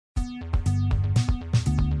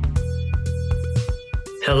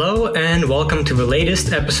Hello and welcome to the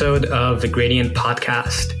latest episode of the Gradient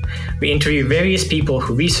Podcast. We interview various people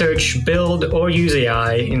who research, build, or use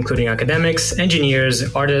AI, including academics,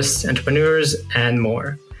 engineers, artists, entrepreneurs, and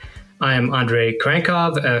more. I am Andrei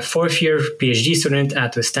Krankov, a fourth-year PhD student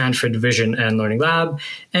at the Stanford Vision and Learning Lab,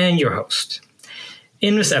 and your host.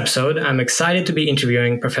 In this episode, I'm excited to be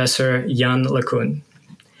interviewing Professor Yann LeCun.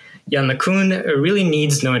 Yann LeCun really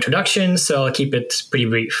needs no introduction, so I'll keep it pretty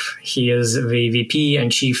brief. He is the VP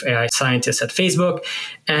and Chief AI Scientist at Facebook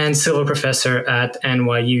and Silver Professor at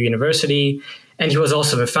NYU University, and he was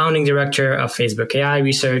also the founding director of Facebook AI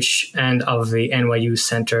Research and of the NYU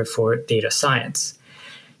Center for Data Science.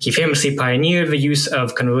 He famously pioneered the use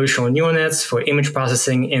of convolutional neural nets for image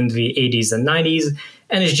processing in the 80s and 90s,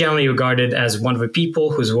 and is generally regarded as one of the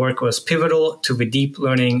people whose work was pivotal to the deep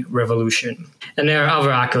learning revolution. And there are other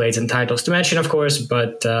accolades and titles to mention, of course,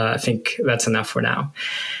 but I think that's enough for now.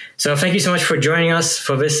 So thank you so much for joining us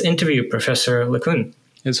for this interview, Professor LeCun.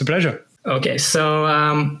 It's a pleasure. Okay, so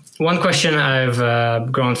one question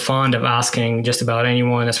I've grown fond of asking just about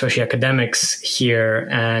anyone, especially academics here,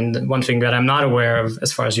 and one thing that I'm not aware of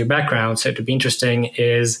as far as your background, so it would be interesting,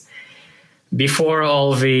 is before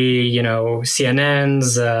all the,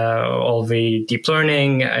 CNNs, all the deep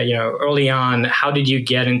learning, early on, how did you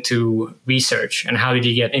get into research and how did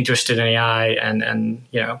you get interested in AI and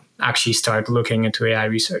actually start looking into AI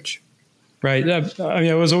research? Right.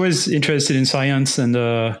 I was always interested in science and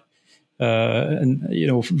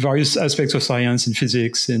various aspects of science in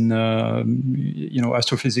physics, in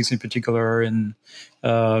astrophysics in particular, and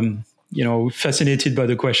fascinated by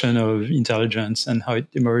the question of intelligence and how it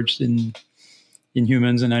emerged in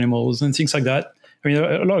humans and animals and things like that. I mean,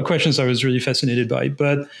 a lot of questions I was really fascinated by.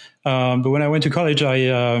 But when I went to college,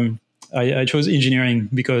 I chose engineering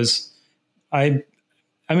because I'm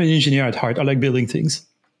an engineer at heart. I like building things.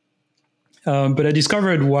 But I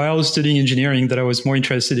discovered while studying engineering that I was more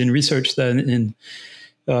interested in research than in,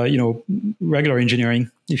 regular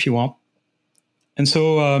engineering, if you want. And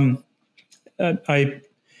so I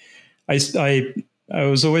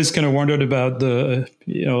was always kind of wondered about the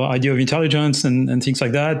idea of intelligence and things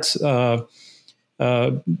like that.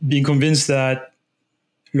 Being convinced that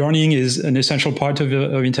learning is an essential part of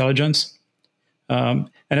intelligence, and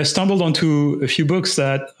I stumbled onto a few books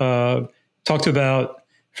that talked about.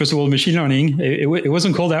 First of all, machine learning. It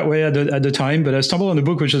wasn't called that way at the time, but I stumbled on a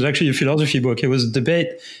book which was actually a philosophy book. It was a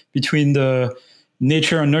debate between the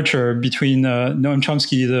nature and nurture between Noam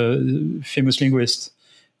Chomsky, the famous linguist,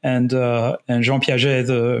 and Jean Piaget,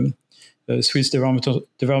 the Swiss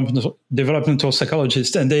developmental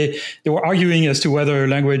psychologist. And they were arguing as to whether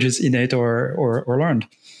language is innate or learned.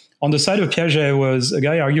 On the side of Piaget was a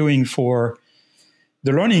guy arguing for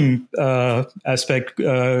the learning aspect,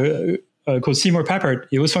 called Seymour Papert.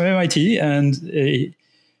 He was from MIT, and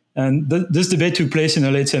this debate took place in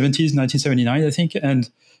the late 70s, 1979, I think. And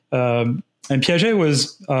Piaget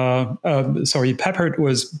Papert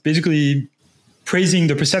was basically praising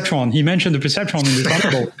the perceptron. He mentioned the perceptron in the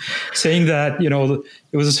article, saying that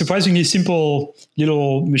it was a surprisingly simple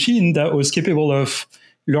little machine that was capable of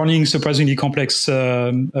learning surprisingly complex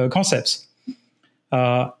concepts.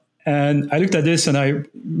 And I looked at this and I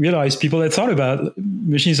realized people had thought about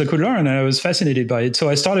machines that could learn, and I was fascinated by it. So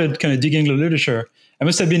I started kind of digging the literature. I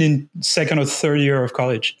must have been in second or third year of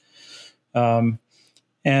college, and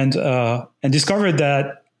discovered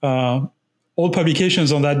that all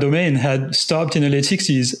publications on that domain had stopped in the late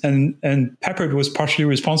 60s, and Papert was partially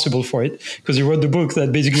responsible for it because he wrote the book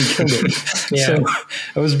that basically killed it. Yeah. So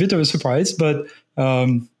it was a bit of a surprise, but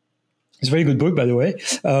it's a very good book, by the way.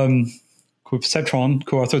 Perceptron,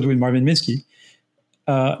 co-authored with Marvin Minsky.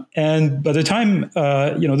 And by the time,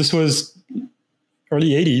 this was early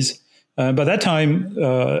 80s, by that time,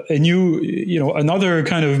 another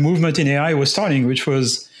kind of movement in AI was starting, which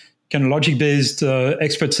was kind of logic-based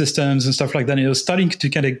expert systems and stuff like that. And it was starting to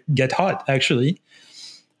kind of get hot, actually.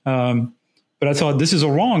 But I thought, this is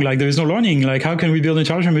all wrong. Like, there is no learning. Like, how can we build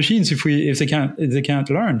intelligent machines if they can't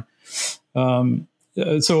learn?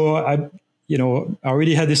 So I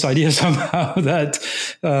already had this idea somehow that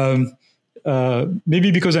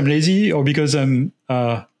maybe because I'm lazy or because I'm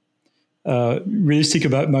realistic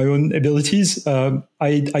about my own abilities, I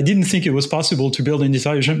didn't think it was possible to build an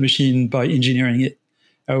intelligent machine by engineering it.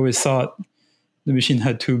 I always thought the machine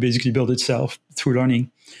had to basically build itself through learning.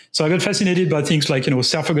 So I got fascinated by things like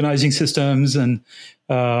self-organizing systems and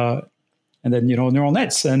then neural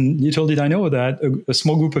nets. And little did I know that a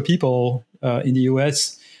small group of people in the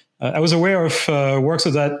US. I was aware of works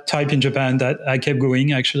of that type in Japan that I kept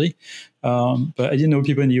going, actually. But I didn't know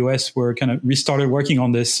people in the US were kind of restarted working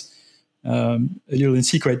on this a little in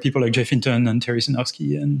secret, people like Jeff Hinton and Terry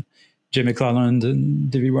Sinofsky and Jay McClelland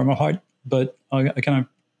and David Wormelhart. But I kind of,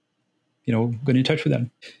 got in touch with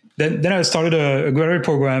them. Then I started a graduate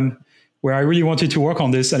program where I really wanted to work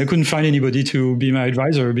on this, and I couldn't find anybody to be my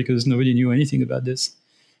advisor because nobody knew anything about this.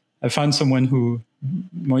 I found someone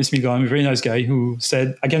Maurice Migon, a very nice guy, who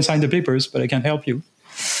said, I can sign the papers, but I can't help you.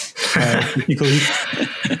 Technically.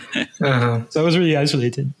 So I was really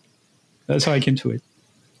isolated. That's how I came to it.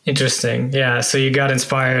 Interesting. Yeah. So you got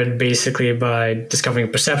inspired basically by discovering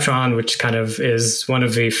perceptron, which kind of is one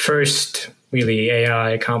of the first really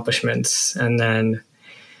AI accomplishments. And then,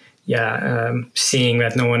 seeing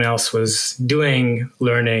that no one else was doing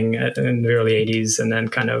learning in the early 80s, and then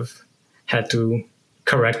kind of had to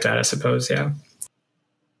correct that, I suppose. Yeah.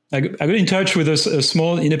 I got in touch with a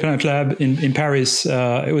small independent lab in Paris.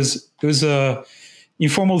 It was a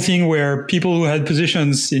informal thing where people who had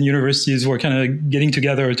positions in universities were kind of getting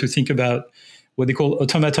together to think about what they call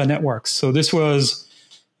automata networks. So this was,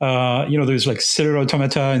 there's like cellular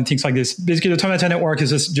automata and things like this. Basically, the automata network is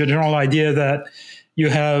this general idea that you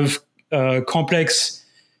have complex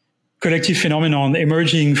collective phenomenon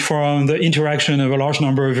emerging from the interaction of a large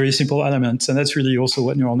number of very simple elements. And that's really also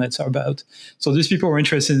what neural nets are about. So these people were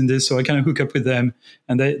interested in this. So I kind of hook up with them,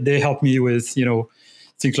 and they helped me with,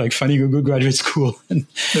 things like finding a good graduate school and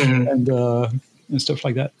stuff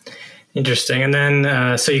like that. Interesting. And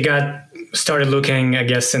then, so you got started looking, I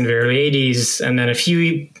guess, in the early 80s, and then I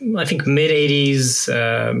think mid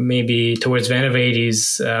 80s, maybe towards the end of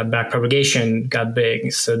 80s, backpropagation got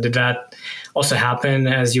big. So did that also happen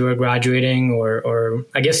as you were graduating, or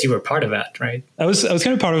I guess you were part of that, right? I was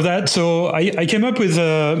kind of part of that. So I came up with,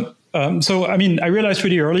 I realized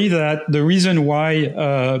pretty early that the reason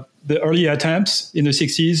why the early attempts in the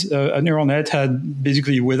 60s, a neural net had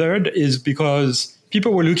basically withered is because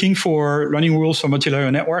people were looking for learning rules for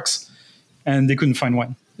multilayer networks, and they couldn't find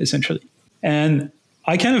one, essentially. And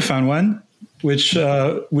I kind of found one, which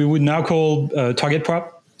we would now call target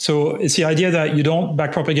prop. So it's the idea that you don't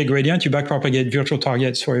backpropagate gradient, you backpropagate virtual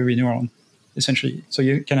targets for every neuron, essentially. So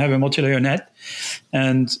you can have a multilayer net,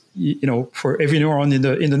 and for every neuron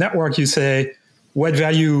in the network, you say, what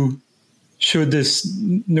value should this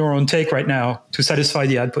neuron take right now to satisfy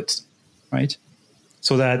the outputs, right?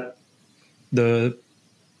 So that the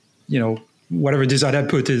whatever desired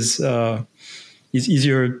output is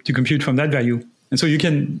easier to compute from that value. And so you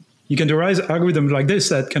can derive algorithms like this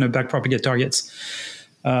that kind of backpropagate targets.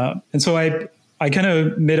 And so I kind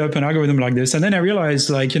of made up an algorithm like this. And then I realized,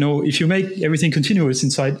 if you make everything continuous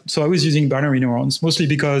inside, so I was using binary neurons, mostly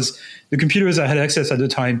because the computers I had access at the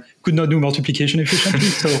time could not do multiplication efficiently.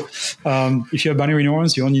 So if you have binary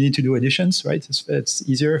neurons, you only need to do additions, right? It's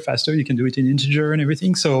easier, faster. You can do it in integer and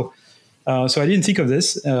everything. So I didn't think of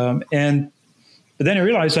this. But then I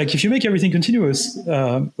realized, if you make everything continuous,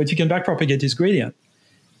 what you can backpropagate is gradient.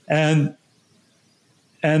 And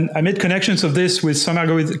I made connections of this with some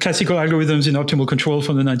classical algorithms in optimal control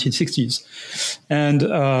from the 1960s.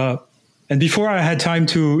 And before I had time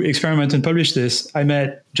to experiment and publish this, I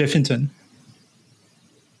met Jeff Hinton,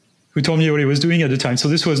 who told me what he was doing at the time. So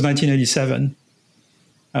this was 1987.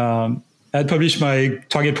 I had published my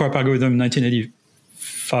target prop algorithm in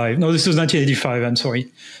 1985. No, this was 1985. I'm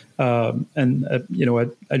sorry. I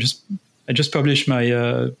just published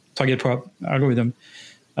my target prop algorithm.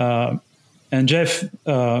 And Jeff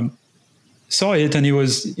saw it, and he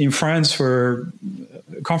was in France for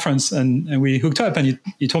a conference, and we hooked up, and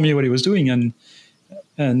he told me what he was doing.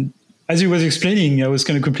 And as he was explaining, I was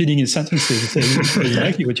kind of completing his sentences, saying,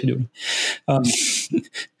 exactly what you're doing.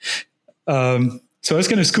 So I was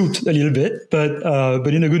kind of scooped a little bit,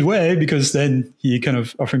 but in a good way, because then he kind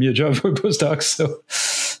of offered me a job for a postdoc. So,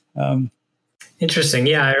 interesting.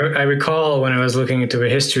 Yeah, I recall when I was looking into the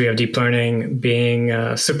history of deep learning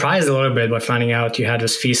being surprised a little bit by finding out you had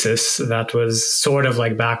this thesis that was sort of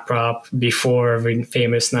like backprop before the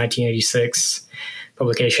famous 1986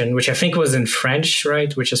 publication, which I think was in French,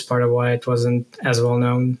 right? Which is part of why it wasn't as well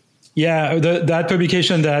known. Yeah, that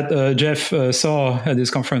publication that Jeff saw at this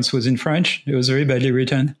conference was in French. It was very badly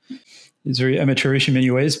written. It's very amateurish in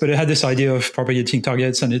many ways, but it had this idea of propagating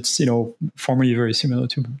targets, and it's formally very similar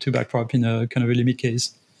to backprop in a kind of a limit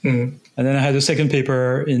case. Mm-hmm. And then I had a second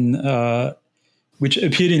paper in which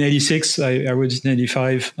appeared in '86. I wrote it in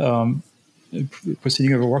 '85,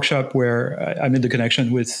 proceeding of a workshop where I made the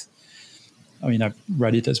connection with. I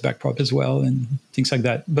read it as backprop as well and things like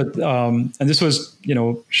that. But and this was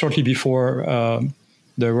shortly before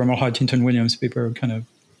the Wormelhart Hinton Williams paper kind of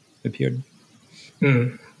appeared.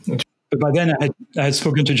 Mm. But by then I had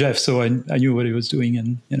spoken to Jeff, so I knew what he was doing,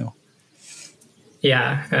 and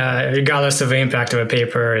Yeah, regardless of the impact of a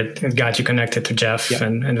paper, it got you connected to Jeff,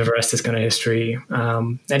 and the rest is kind of history.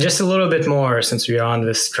 And just a little bit more, since we are on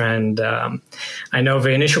this trend, I know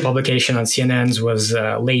the initial publication on CNNs was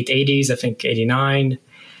late 80s, I think 89.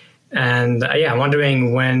 And I'm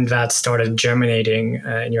wondering when that started germinating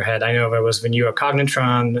in your head. I know there was the neurocognitron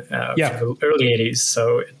from the early 80s.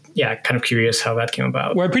 So kind of curious how that came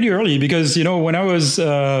about. Well, pretty early, because, when I was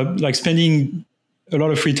spending a lot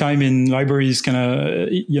of free time in libraries, kind of,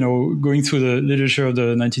 going through the literature of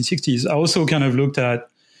the 1960s, I also kind of looked at,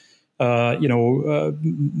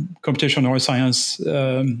 computational neuroscience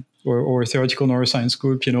or theoretical neuroscience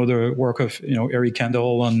group, the work of, Eric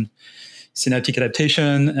Kandel on synaptic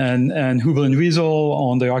adaptation and Hubel and Wiesel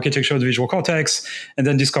on the architecture of the visual cortex, and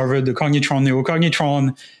then discovered the cognitron,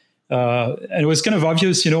 neurocognitron. And it was kind of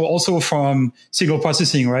obvious, also from signal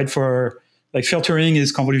processing, right? For like filtering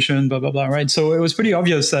is convolution, blah, blah, blah, right? So it was pretty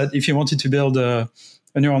obvious that if you wanted to build a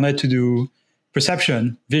neural net to do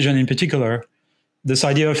perception, vision in particular, this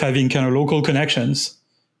idea of having kind of local connections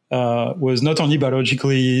was not only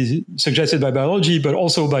biologically suggested by biology, but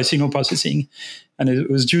also by signal processing. And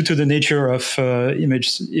it was due to the nature of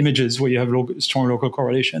images where you have strong local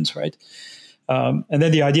correlations, right? And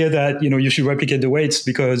then the idea that, you should replicate the weights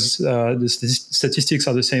because the statistics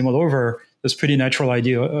are the same all over, this pretty natural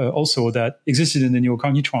idea also that existed in the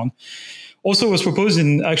neurocognitron. Also was proposed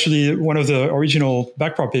in actually one of the original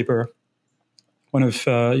backprop paper, one of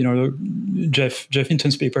Jeff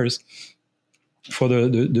Hinton's papers for the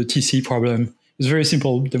TC problem. It was a very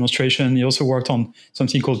simple demonstration. He also worked on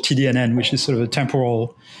something called TDNN, which is sort of a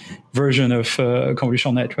temporal version of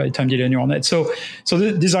convolutional net, right? Time delay neural net. So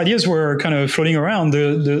these ideas were kind of floating around.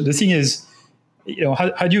 The thing is,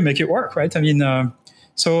 how do you make it work, right? I mean,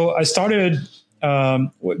 so I started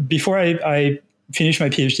before I finished my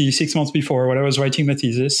PhD, 6 months before, when I was writing my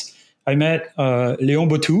thesis. I met Léon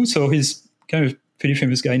Bottou, so he's kind of pretty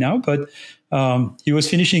famous guy now, but he was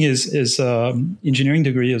finishing his engineering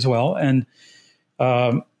degree as well, and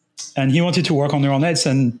he wanted to work on neural nets.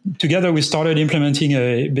 And together we started implementing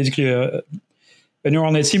basically a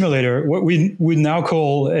neural net simulator, what we would now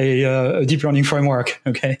call a deep learning framework.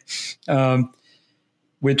 Okay.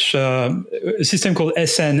 Which a system called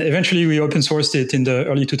SN. Eventually, we open sourced it in the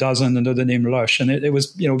early 2000s under the name Lush, and it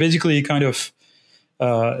was basically kind of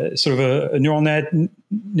sort of a neural net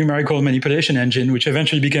numerical manipulation engine, which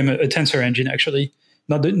eventually became a tensor engine. Actually,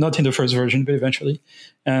 not in the first version, but eventually,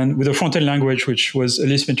 and with a front-end language, which was a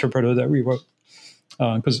Lisp interpreter that we wrote.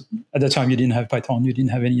 Because at that time you didn't have Python, you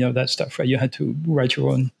didn't have any of that stuff, right? You had to write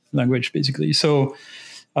your own language, basically. So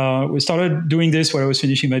we started doing this while I was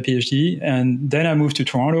finishing my PhD, and then I moved to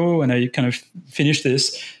Toronto and I kind of finished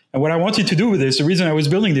this. And what I wanted to do with this, the reason I was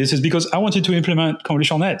building this is because I wanted to implement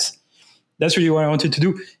convolutional nets. That's really what I wanted to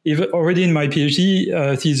do. Already in my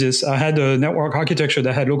PhD thesis, I had a network architecture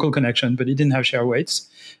that had local connection, but it didn't have shared weights.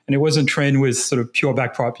 And it wasn't trained with sort of pure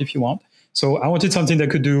backprop, if you want. So I wanted something that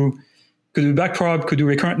could do backprop, could do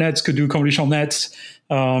recurrent nets, could do convolutional nets,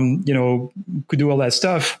 could do all that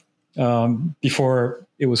stuff before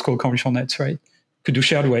it was called convolutional nets, right? Could do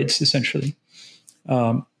shared weights, essentially.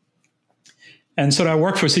 And so I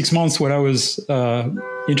worked for 6 months when I was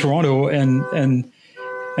in Toronto,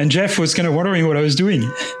 and Jeff was kind of wondering what I was doing.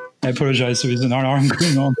 I apologize, there is an alarm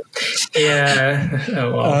going on. Yeah.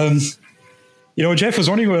 Oh, well. Jeff was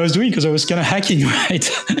wondering what I was doing because I was kind of hacking, right?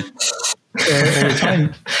 All the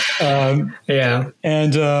time.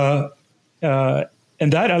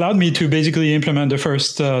 And that allowed me to basically implement the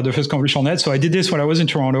first convolutional net. So I did this when I was in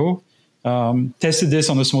Toronto, tested this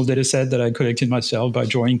on a small data set that I collected myself by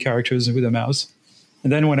drawing characters with a mouse.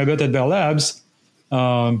 And then when I got at Bell Labs,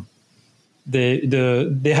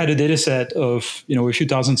 they had a data set of a few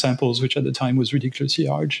thousand samples, which at the time was ridiculously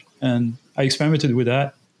large. And I experimented with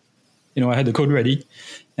that. I had the code ready.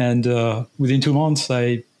 And within 2 months,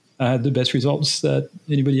 I had the best results that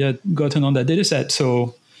anybody had gotten on that data set.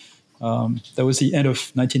 So that was the end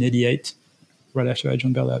of 1988, right after I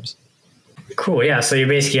joined Bell Labs. Cool, yeah. So you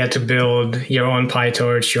basically had to build your own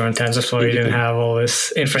PyTorch, your own TensorFlow. You didn't have all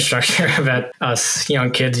this infrastructure that us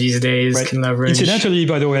young kids these days can leverage. Incidentally,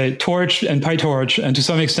 by the way, Torch and PyTorch, and to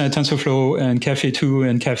some extent TensorFlow and Caffe2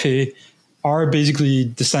 and Caffe are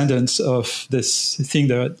basically descendants of this thing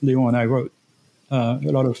that Léon and I wrote. A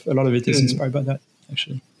lot of it is inspired by that,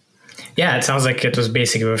 actually. Yeah, it sounds like it was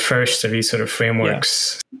basically the first of these sort of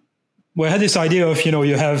frameworks. Yeah. Well, I had this idea of,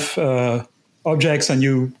 you have objects and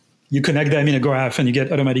you connect them in a graph and you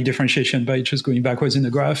get automatic differentiation by just going backwards in the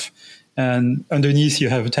graph. And underneath you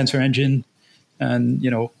have a tensor engine and,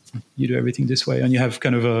 you do everything this way. And you have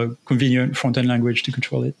kind of a convenient front-end language to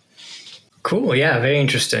control it. Cool. Yeah, very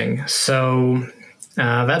interesting. So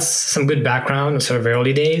That's some good background, sort of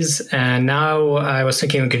early days. And now I was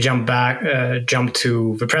thinking we could jump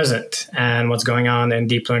to the present and what's going on in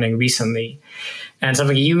deep learning recently. And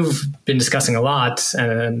something you've been discussing a lot,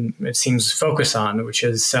 and it seems focus on, which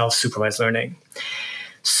is self-supervised learning.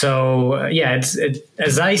 So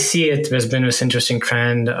as I see it, there's been this interesting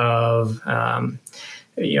trend of,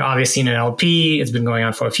 obviously in NLP, it's been going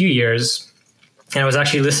on for a few years. And I was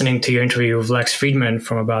actually listening to your interview with Lex Friedman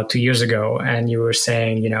from about 2 years ago, and you were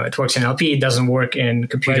saying, it works in NLP, it doesn't work in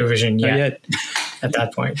computer vision yet. At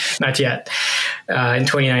that point, not yet, in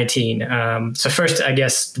 2019. So first, I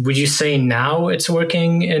guess, would you say now it's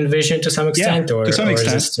working in vision to some extent? Yeah, to some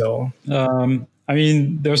extent. Is it still?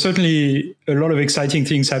 There are certainly a lot of exciting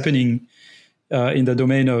things happening in the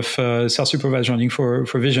domain of self-supervised learning for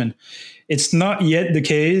vision. It's not yet the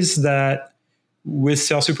case that with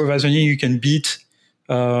self-supervised learning you can beat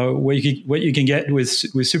what you can get with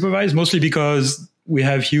supervised, mostly because we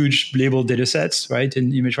have huge labeled data sets, right,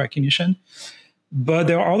 in image recognition. But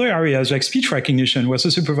there are other areas like speech recognition where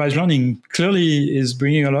self-supervised learning clearly is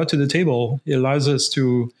bringing a lot to the table. It allows us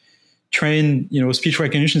to train, speech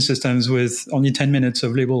recognition systems with only 10 minutes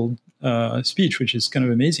of labeled speech, which is kind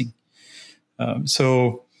of amazing.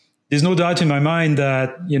 So there's no doubt in my mind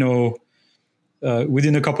that,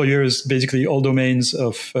 within a couple of years, basically all domains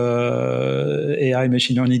of AI,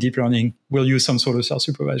 machine learning, deep learning will use some sort of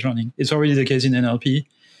self-supervised learning. It's already the case in NLP.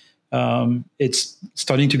 It's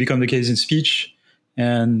starting to become the case in speech,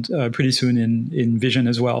 and pretty soon in vision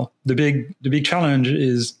as well. The big challenge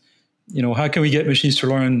is, how can we get machines to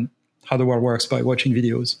learn how the world works by watching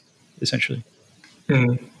videos, essentially.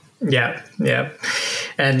 Yeah.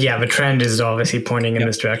 And the trend is obviously pointing in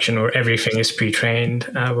this direction where everything is pre-trained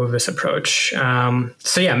with this approach.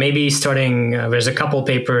 Maybe starting, there's a couple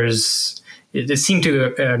papers, it seemed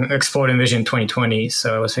to explode in Vision 2020,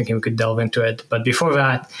 so I was thinking we could delve into it. But before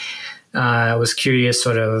that, I was curious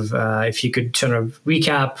if you could sort of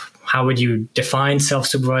recap, how would you define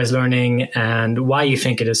self-supervised learning and why you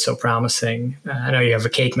think it is so promising? I know you have a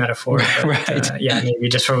cake metaphor, but, right. Maybe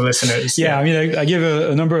just for listeners. Yeah, I give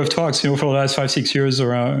a number of talks, for the last 5-6 years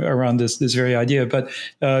around this very idea. But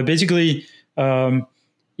basically,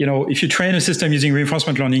 if you train a system using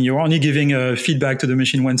reinforcement learning, you're only giving feedback to the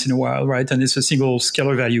machine once in a while, right? And it's a single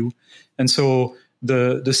scalar value. And so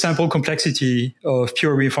the sample complexity of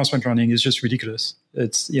pure reinforcement learning is just ridiculous.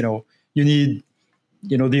 It's, you need,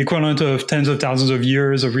 the equivalent of tens of thousands of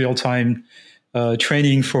years of real-time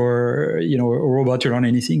training for, a robot to learn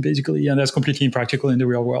anything, basically. And that's completely impractical in the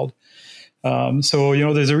real world. There's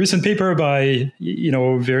a recent paper by,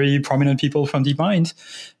 very prominent people from DeepMind,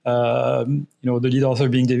 the lead author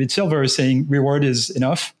being David Silver, saying reward is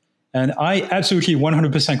enough. And I absolutely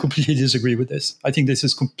 100% completely disagree with this. I think this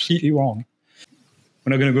is completely wrong. We're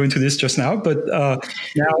not going to go into this just now, but now...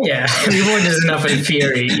 Yeah, reward is enough in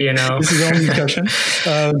theory, This is our discussion.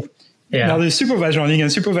 Now, there's supervised learning,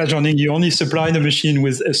 and supervised learning, you only supply the machine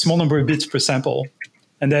with a small number of bits per sample.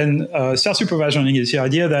 And then self-supervised learning is the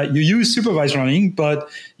idea that you use supervised learning, but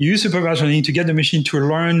you use supervised learning to get the machine to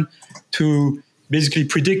learn to basically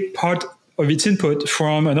predict part of its input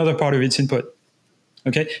from another part of its input.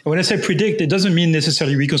 Okay? And when I say predict, it doesn't mean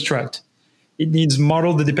necessarily reconstruct. It needs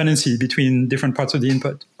model the dependency between different parts of the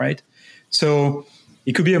input, right? So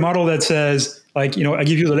it could be a model that says, I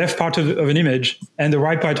give you the left part of an image and the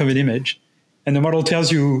right part of an image. And the model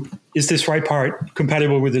tells you, is this right part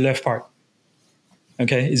compatible with the left part?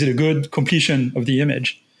 Okay, is it a good completion of the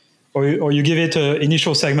image? Or you give it an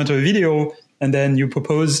initial segment of a video and then you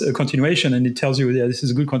propose a continuation and it tells you, yeah, this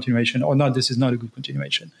is a good continuation, or not, this is not a good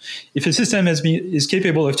continuation. If a system is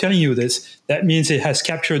capable of telling you this, that means it has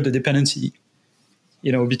captured the dependency,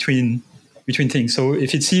 between things. So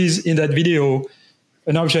if it sees in that video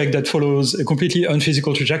an object that follows a completely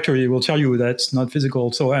unphysical trajectory, it will tell you that's not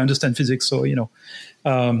physical. So I understand physics, so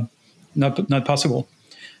not possible.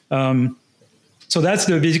 So that's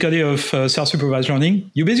the basic idea of self-supervised learning.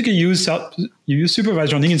 You basically use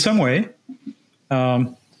supervised learning in some way,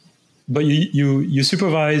 but you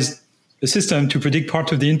supervise the system to predict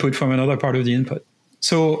part of the input from another part of the input.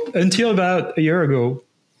 So until about a year ago,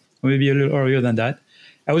 or maybe a little earlier than that,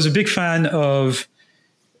 I was a big fan of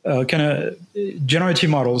kind of generative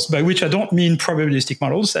models, by which I don't mean probabilistic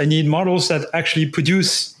models. I need models that actually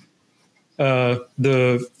produce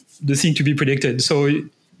the thing to be predicted. So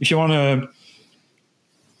if you want to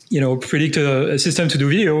predict a system to do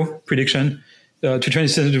video prediction, to train a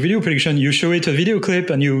system to do video prediction, you show it a video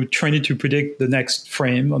clip and you train it to predict the next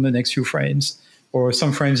frame on the next few frames or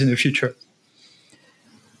some frames in the future.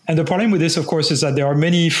 And the problem with this, of course, is that there are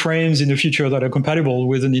many frames in the future that are compatible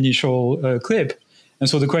with an initial clip. And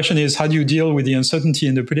so the question is, how do you deal with the uncertainty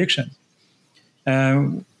in the prediction?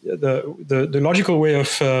 The logical way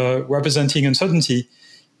of representing uncertainty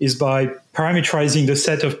is by parameterizing the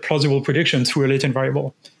set of plausible predictions through a latent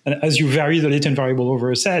variable. And as you vary the latent variable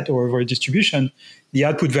over a set or over a distribution, the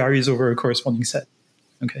output varies over a corresponding set.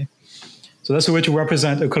 Okay, so that's a way to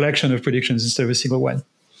represent a collection of predictions instead of a single one.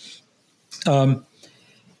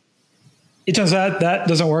 It turns out that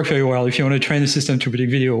doesn't work very well if you want to train a system to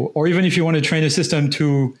predict video, or even if you want to train a system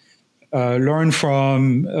to learn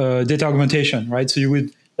from data augmentation, right? So you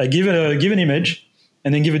would give an image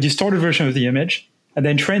and then give a distorted version of the image, and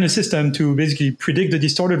then train a system to basically predict the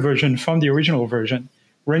distorted version from the original version,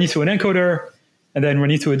 run it through an encoder, and then run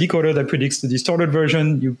it through a decoder that predicts the distorted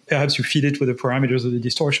version. Perhaps you feed it with the parameters of the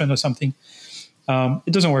distortion or something.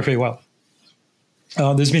 It doesn't work very well.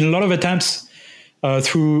 There's been a lot of attempts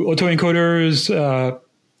through autoencoders of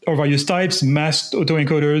various types, masked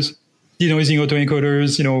autoencoders, denoising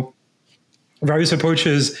autoencoders, various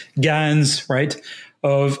approaches, GANs, right,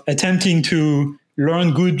 of attempting to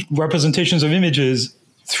learn good representations of images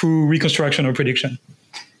through reconstruction or prediction.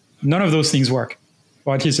 None of those things work,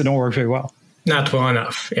 or at least they don't work very well. Not well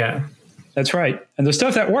enough, yeah. That's right. And the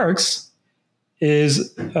stuff that works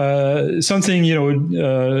is something,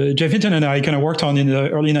 Jeff Hinton and I kind of worked on in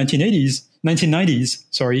the early 1990s,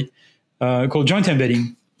 called joint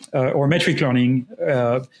embedding or metric learning.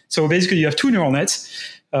 So basically you have two neural nets.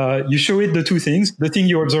 You show it the two things, the thing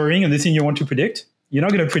you're observing and the thing you want to predict. You're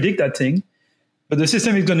not going to predict that thing, but the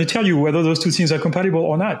system is going to tell you whether those two things are compatible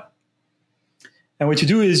or not. And what you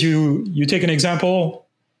do is you take an example,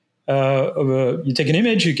 you take an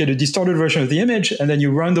image, you get a distorted version of the image, and then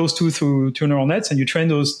you run those two through two neural nets, and you train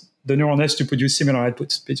the neural nets to produce similar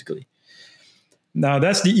outputs, basically. Now,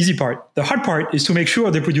 that's the easy part. The hard part is to make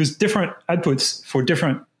sure they produce different outputs for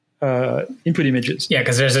different input images. Yeah,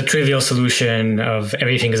 because there's a trivial solution of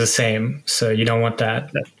everything is the same, so you don't want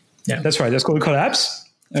that. Yeah, that's right. That's called collapse.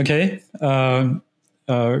 Okay,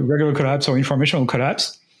 regular collapse or informational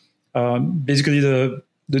collapse. Basically, the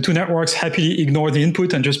two networks happily ignore the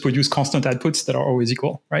input and just produce constant outputs that are always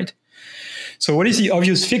equal, right? So what is the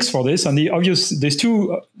obvious fix for this? And there's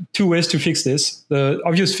two ways to fix this. The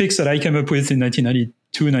obvious fix that I came up with in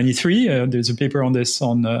 1992-93, there's a paper on this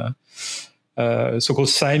on so-called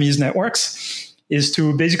Siamese networks, is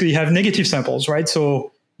to basically have negative samples, right?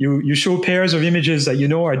 So you show pairs of images that you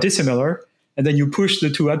know are dissimilar, and then you push the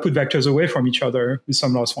two output vectors away from each other with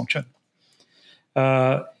some loss function.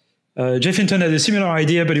 Jeff Hinton had a similar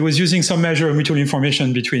idea, but he was using some measure of mutual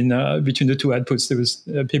information between the two outputs. There was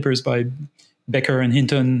papers by Becker and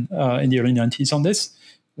Hinton in the early 90s on this.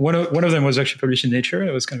 One of them was actually published in Nature.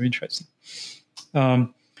 It was kind of interesting.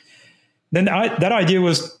 Then that idea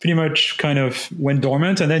was pretty much kind of went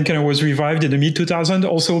dormant, and then kind of was revived in the mid-2000s,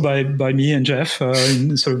 also by me and Jeff,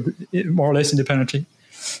 sort of more or less independently.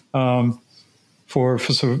 For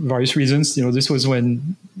sort of various reasons. This was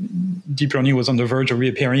when deep learning was on the verge of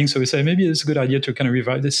reappearing. So we said, maybe it's a good idea to kind of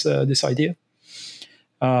revive this idea.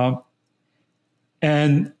 And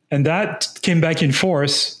that came back in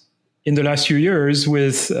force in the last few years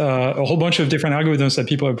with a whole bunch of different algorithms that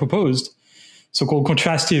people have proposed, so-called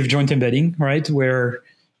contrastive joint embedding, right? Where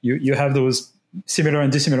you have those similar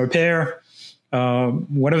and dissimilar pair.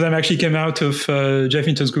 One of them actually came out of Jeff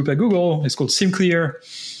Hinton's group at Google. It's called SimClear.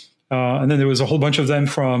 And then there was a whole bunch of them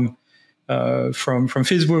from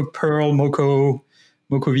Facebook, Perl, Moco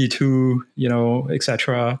V2,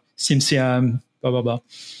 etc., SimSiam, blah, blah, blah.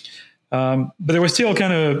 But there were still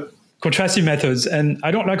kind of contrastive methods. And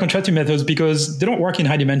I don't like contrastive methods because they don't work in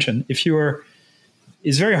high dimension. It's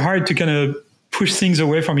very hard to kind of push things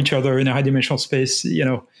away from each other in a high dimensional space.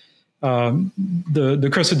 The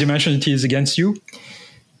curse of dimensionality is against you.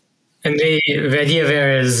 And the idea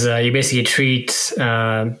there is you basically treat,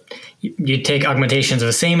 you take augmentations of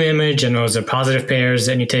the same image, and those are positive pairs,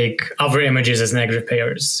 and you take other images as negative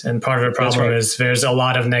pairs. And part of the problem is there's a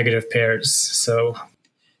lot of negative pairs. So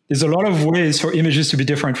there's a lot of ways for images to be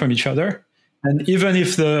different from each other. And even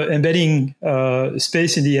if the embedding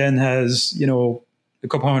space in the end has, a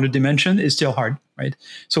couple hundred dimensions, it's still hard, right?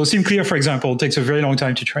 So SimClear, for example, takes a very long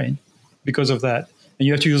time to train because of that. And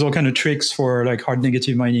you have to use all kinds of tricks for like hard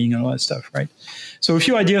negative mining and all that stuff, right? So a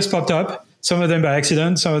few ideas popped up, some of them by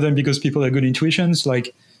accident, some of them because people had good intuitions,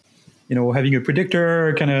 like, having a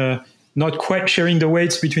predictor, kind of not quite sharing the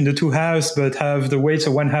weights between the two halves, but have the weights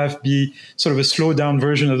of one half be sort of a slowed down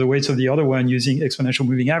version of the weights of the other one using exponential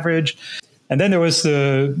moving average. And then there was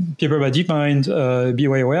the paper by DeepMind,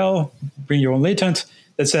 BYOL, bring your own latent,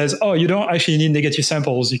 that says, you don't actually need negative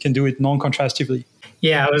samples. You can do it non-contrastively.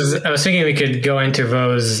 Yeah, I was thinking we could go into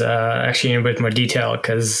those actually in a bit more detail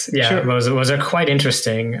because Sure. those are quite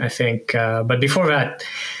interesting, I think. But before that,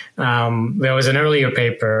 there was an earlier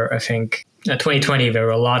paper, I think. 2020, there were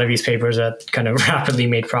a lot of these papers that kind of rapidly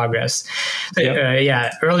made progress.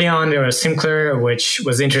 Early on there was Simcler, which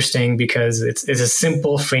was interesting because it's a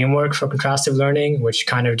simple framework for contrastive learning, which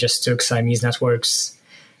kind of just took Siamese networks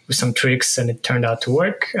with some tricks, and it turned out to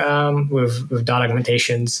work with dot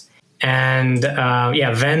augmentations. And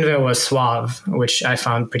then there was Suave, which I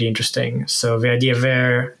found pretty interesting. So the idea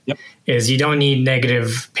there is you don't need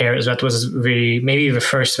negative pairs. That was maybe the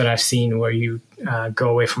first that I've seen where you go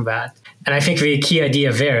away from that. And I think the key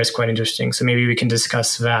idea there is quite interesting. So maybe we can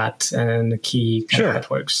discuss that and the key how it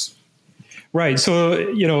works. Right. So,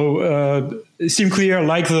 SimClear,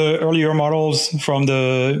 like the earlier models from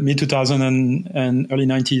the mid-2000s and early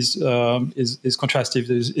 90s, is contrastive.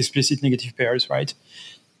 There's explicit negative pairs, right?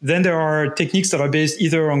 Then there are techniques that are based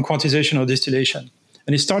either on quantization or distillation.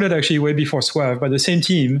 And it started actually way before Suave by the same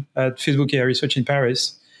team at Facebook AI Research in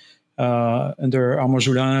Paris, under Armand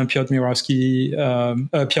Joulin, Piotr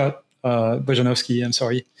Bojanowski, I'm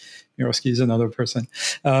sorry. Mirowski is another person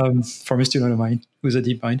from a student of mine who's a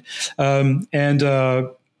deep mind. And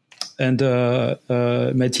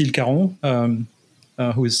Mathilde Caron,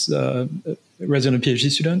 who's a resident PhD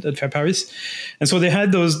student at FAIR Paris. And so they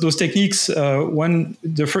had those techniques.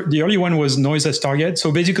 The early one was noise as target.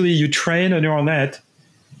 So basically you train a neural net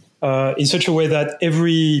in such a way that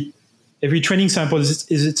every training sample is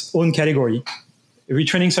its own category. Every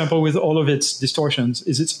training sample with all of its distortions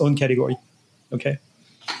is its own category. Okay.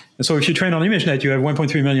 And so if you train on ImageNet, you have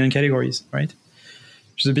 1.3 million categories, right?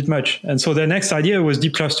 Which is a bit much. And so the next idea was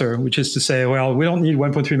deep cluster, which is to say, well, we don't need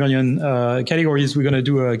 1.3 million categories. We're going to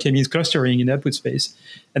do a k-means clustering in output space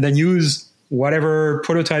and then use whatever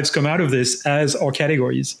prototypes come out of this as our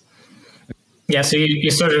categories. Yeah, so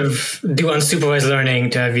you sort of do unsupervised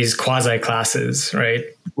learning to have these quasi-classes, right?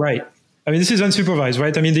 Right. I mean, this is unsupervised,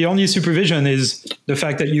 right? I mean, the only supervision is the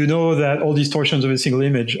fact that you know that all distortions of a single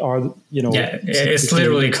image are, Yeah, it's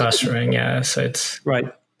literally clustering, yeah. So it's... Right.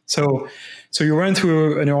 So you run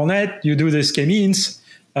through a neural net, you do this k-means,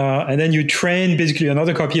 and then you train basically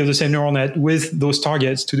another copy of the same neural net with those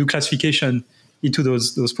targets to do classification into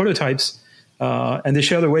those prototypes. And they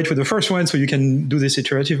share the weight with the first one, so you can do this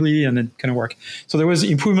iteratively and it kind of work. So there was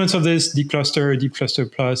improvements of this, deep cluster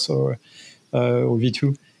plus, or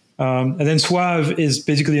V2. And then Suave is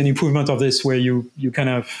basically an improvement of this where you kind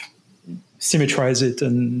of symmetrize it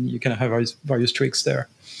and you kind of have various tricks there.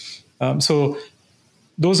 So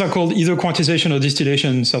those are called either quantization or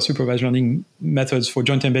distillation self-supervised learning methods for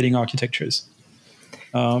joint embedding architectures.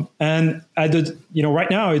 And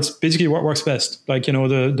right now it's basically what works best. Like,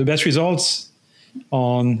 the best results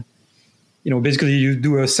on, basically you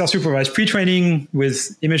do a self-supervised pre-training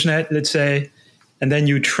with ImageNet, let's say, and then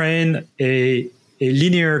you train a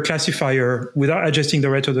linear classifier without adjusting the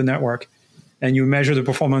rate of the network, and you measure the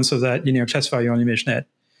performance of that linear classifier on ImageNet.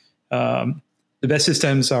 The best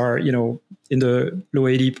systems are, in the low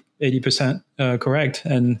 80% correct,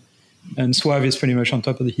 and Suave is pretty much on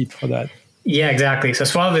top of the heap for that. Yeah, exactly. So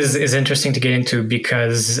Suave is interesting to get into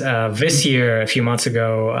because this year, a few months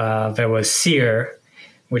ago, there was SEER,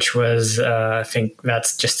 which was, I think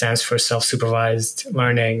that just stands for self-supervised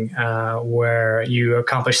learning, where you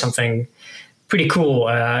accomplish something pretty cool.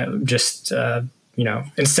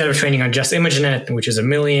 Instead of training on just ImageNet, which is 1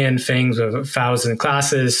 million things with 1,000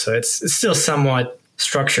 classes, so it's still somewhat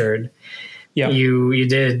structured. Yeah, you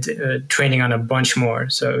did training on a bunch more.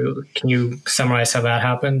 So can you summarize how that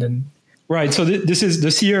happened? Right. So this is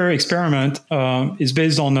the SEER experiment is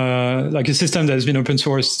based on a system that has been open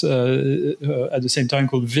sourced at the same time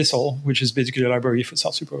called Vissel, which is basically a library for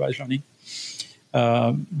self-supervised learning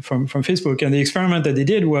from Facebook. And the experiment that they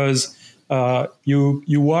did was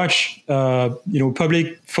you watch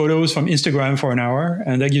public photos from Instagram for an hour,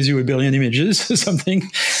 and that gives you 1 billion images or something.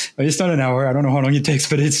 It's not an hour. I don't know how long it takes,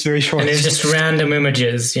 but it's very short. And it's just random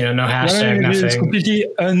images, no hashtag, nothing. It's completely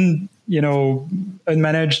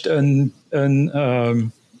unmanaged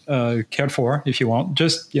and cared for, if you want.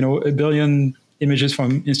 Just 1 billion images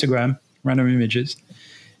from Instagram, random images.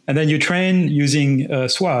 And then you train using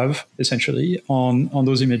Suave, essentially, on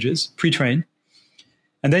those images, pre-train.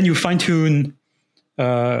 And then you fine-tune,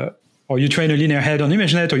 or you train a linear head on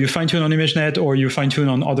ImageNet, or you fine-tune on ImageNet, or you fine-tune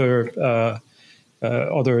on other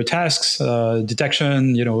tasks,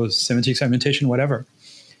 detection, semantic segmentation, whatever.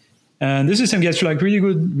 And this system gets really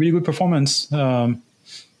good performance on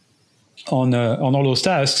all those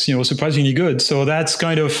tasks, surprisingly good. So that's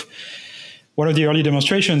kind of one of the early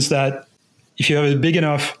demonstrations that if you have a big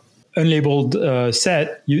enough unlabeled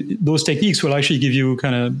set, those techniques will actually give you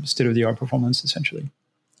kind of state-of-the-art performance essentially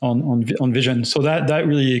on vision. So that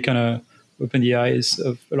really kind of opened the eyes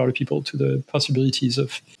of a lot of people to the possibilities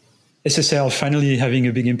of SSL finally having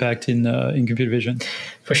a big impact in computer vision.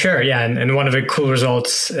 For sure, yeah. And one of the cool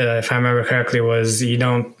results, if I remember correctly, was you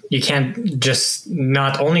can't just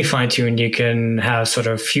not only fine-tune, you can have sort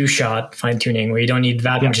of few-shot fine-tuning where you don't need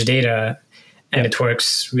that much data, and it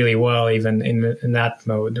works really well even in that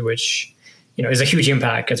mode, which is a huge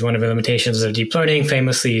impact, as one of the limitations of deep learning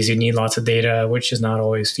famously is you need lots of data, which is not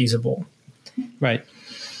always feasible. Right.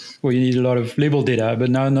 Well, you need a lot of labeled data,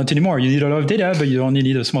 but now not anymore. You need a lot of data, but you only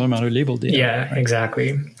need a small amount of labeled data. Yeah, right?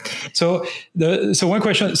 Exactly. So one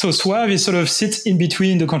question, so SWAV is sort of sits in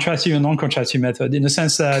between the contrastive and non-contrastive method in the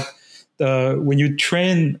sense that when you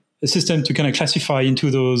train a system to kind of classify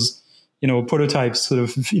into those, prototypes, sort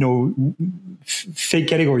of, fake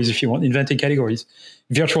categories, if you want, invented categories,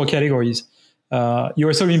 virtual categories, you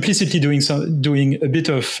are sort of implicitly doing a bit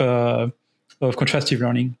of contrastive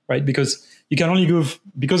learning, right? Because you can only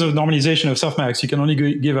because of normalization of softmax, you can only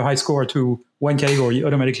give a high score to one category.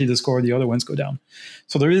 Automatically, the score of the other ones go down.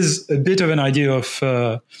 So there is a bit of an idea of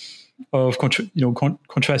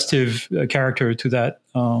contrastive character to that,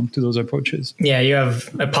 to those approaches. Yeah, you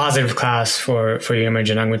have a positive class for your image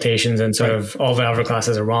and augmentations, and sort of all the other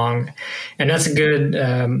classes are wrong. And that's a good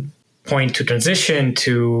point to transition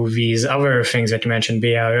to these other things that you mentioned,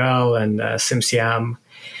 BARL and SimSiam,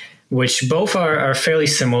 which both are fairly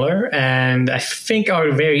similar and I think are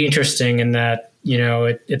very interesting in that,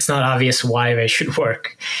 it's not obvious why they should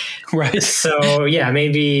work. Right. So yeah,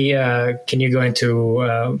 maybe can you go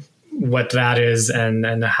into what that is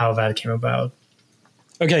and how that came about?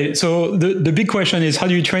 Okay, so the big question is, how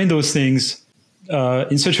do you train those things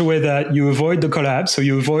in such a way that you avoid the collapse, so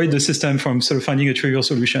you avoid the system from sort of finding a trivial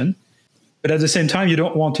solution, but at the same time, you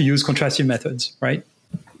don't want to use contrastive methods, right?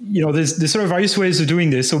 There's sort of various ways of doing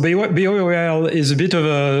this. So BOL is a bit of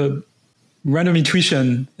a random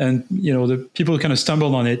intuition, and the people kind of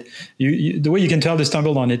stumbled on it. The way you can tell they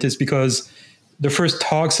stumbled on it is because the first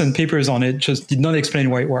talks and papers on it just did not explain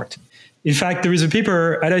why it worked. In fact, there is a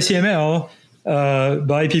paper at ICML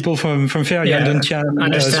by people from FAIR, Yann,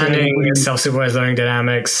 Understanding Self-Supervised Learning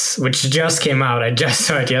Dynamics, which just came out. I just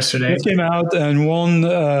saw it yesterday. It came out and won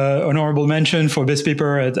honorable mention for best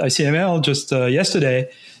paper at ICML just yesterday.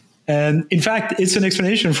 And in fact, it's an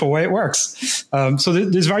explanation for why it works. So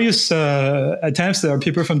there's various attempts. There are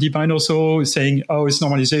people from DeepMind also saying, oh, it's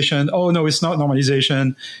normalization. Oh, no, it's not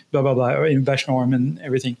normalization, blah, blah, blah, in batch norm and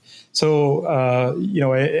everything. So, I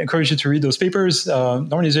encourage you to read those papers.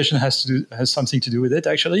 Normalization has something to do with it,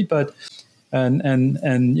 actually. But and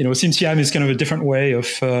SimSiam is kind of a different way of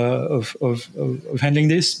handling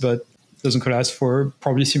this, but doesn't collapse for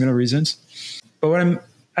probably similar reasons. But what I'm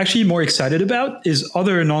actually more excited about is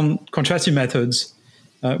other non-contrastive methods,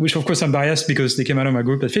 which of course I'm biased because they came out of my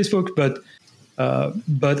group at Facebook, but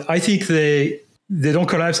I think they don't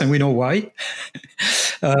collapse, and we know why.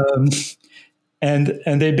 And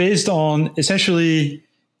they're based on essentially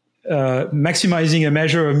maximizing a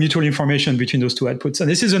measure of mutual information between those two outputs. And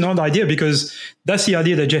this is an odd idea because that's the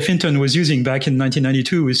idea that Jeff Hinton was using back in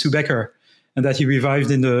 1992 with Sue Becker, and that he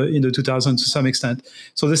revived in the 2000s to some extent.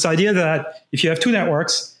 So this idea that if you have two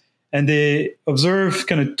networks and they observe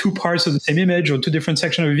kind of two parts of the same image or two different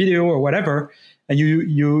sections of a video or whatever, and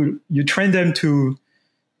you train them to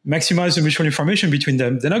maximize the mutual information between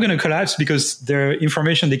them, they're not going to collapse because their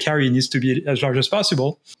information they carry needs to be as large as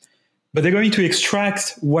possible. But they're going to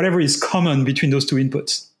extract whatever is common between those two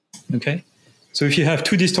inputs. Okay? So if you have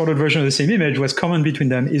two distorted versions of the same image, what's common between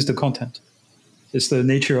them is the content. It's the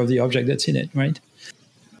nature of the object that's in it, right?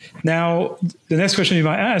 Now, the next question you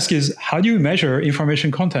might ask is, how do you measure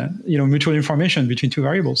information content, mutual information between two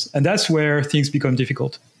variables? And that's where things become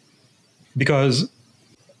difficult, because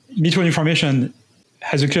mutual information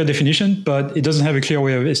has a clear definition, but it doesn't have a clear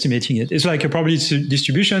way of estimating it. It's like a probability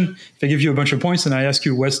distribution. If I give you a bunch of points and I ask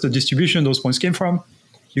you what's the distribution those points came from,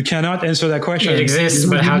 you cannot answer that question. It exists,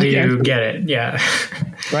 but how do you get it? Yeah.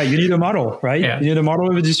 Right. You need a model, right? Yeah. You need a model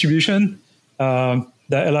of a distribution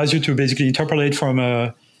that allows you to basically interpolate from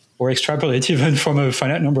or extrapolate even from a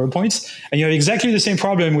finite number of points. And you have exactly the same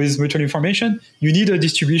problem with mutual information. You need a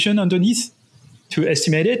distribution underneath to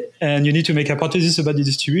estimate it, and you need to make hypotheses about the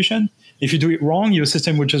distribution. If you do it wrong, your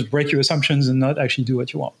system will just break your assumptions and not actually do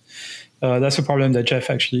what you want. That's a problem that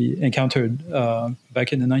Jeff actually encountered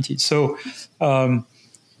back in the 90s. So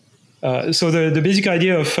the basic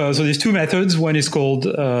idea of, so there's two methods. One is called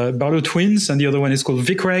Barlow twins, and the other one is called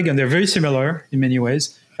VicReg, and they're very similar in many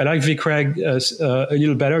ways. I like VicReg a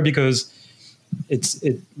little better because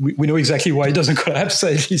we know exactly why it doesn't collapse.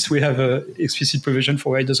 At least we have a explicit provision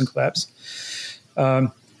for why it doesn't collapse.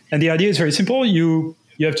 And the idea is very simple. You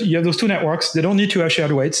have those two networks. They don't need to have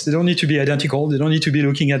shared weights. They don't need to be identical. They don't need to be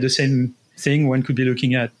looking at the same thing. One could be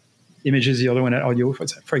looking at images, the other one at audio,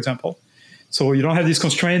 for example. So you don't have this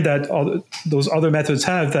constraint that those other methods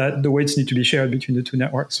have, that the weights need to be shared between the two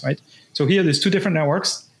networks, right? So here, there's two different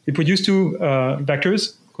networks. They produce two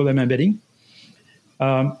vectors, call them embedding.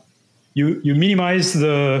 You minimize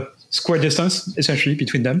the square distance, essentially,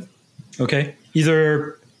 between them, okay?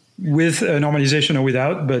 Either with a normalization or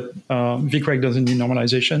without, but VCREG doesn't need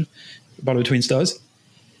normalization. Barlow Twins does.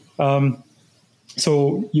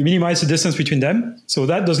 So you minimize the distance between them. So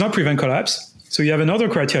that does not prevent collapse. So you have another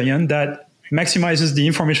criterion that maximizes the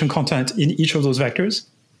information content in each of those vectors.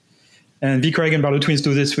 And VCREG and Barlow Twins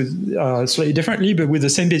do this with slightly differently, but with the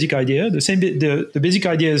same basic idea. The basic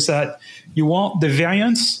idea is that you want the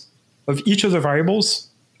variance of each of the variables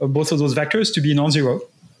of both of those vectors to be non-zero,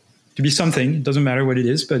 to be something. It doesn't matter what it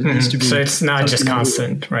is, but it needs to be. So it's not just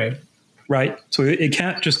constant, right? Right. So it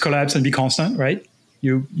can't just collapse and be constant, right?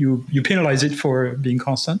 You penalize it for being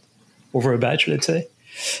constant over a batch, let's say.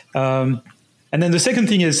 And then the second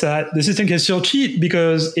thing is that the system can still cheat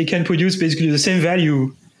because it can produce basically the same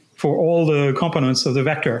value for all the components of the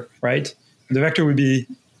vector, right? The vector would be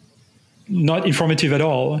not informative at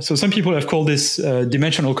all. So some people have called this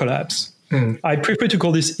dimensional collapse. I prefer to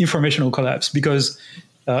call this informational collapse because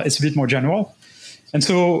it's a bit more general. And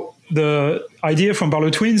so the idea from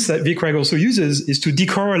Barlow Twins that VCREG also uses is to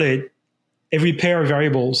decorrelate every pair of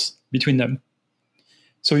variables between them.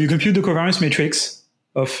 So you compute the covariance matrix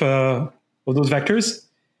of those vectors,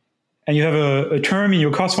 and you have a term in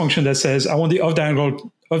your cost function that says, I want the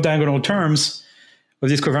off-diagonal terms of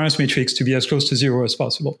this covariance matrix to be as close to zero as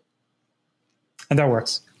possible. And that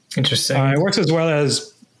works. Interesting. It works as well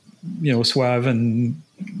as, SWAV and...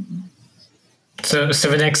 So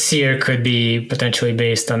the next tier could be potentially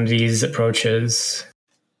based on these approaches.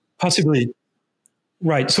 Possibly.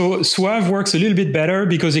 Right. So SWAV works a little bit better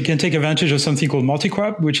because it can take advantage of something called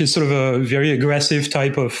multi-crop, which is sort of a very aggressive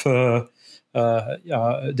type of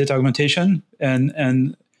data augmentation.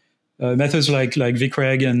 And methods like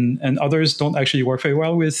VCREG and others don't actually work very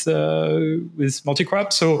well with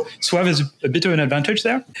multi-crop. So SWAV is a bit of an advantage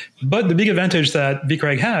there. But the big advantage that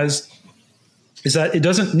VCREG has is that it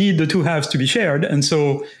doesn't need the two halves to be shared. And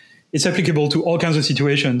so it's applicable to all kinds of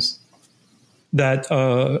situations that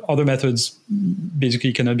other methods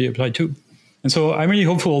basically cannot be applied to. And so I'm really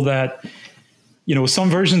hopeful that, some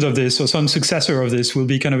versions of this or some successor of this will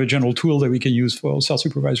be kind of a general tool that we can use for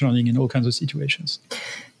self-supervised learning in all kinds of situations.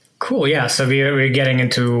 Cool. Yeah. So we're getting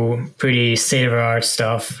into pretty state-of-the-art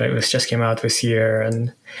stuff that just came out this year.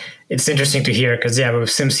 And it's interesting to hear because, with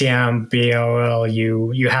SimSiam, BARL,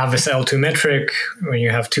 you have this L2 metric when you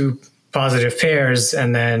have two positive pairs,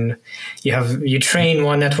 and then you train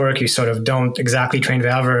one network, you sort of don't exactly train the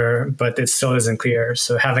other, but it still isn't clear.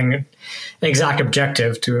 So having an exact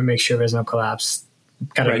objective to make sure there's no collapse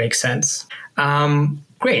kind of makes sense.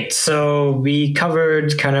 Great. So we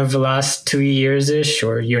covered kind of the last 2 years-ish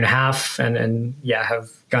or year and a half, and have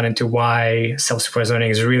gone into why self-supervised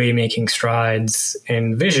learning is really making strides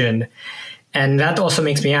in vision. And that also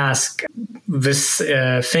makes me ask, this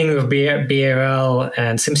thing of BARL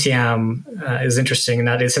and SimSiam is interesting in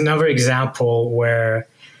that it's another example where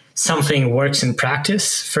something works in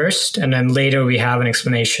practice first, and then later we have an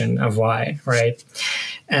explanation of why, right?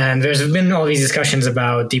 And there's been all these discussions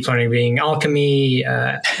about deep learning being alchemy,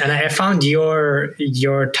 and I found your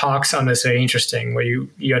talks on this very interesting, where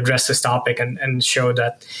you address this topic and show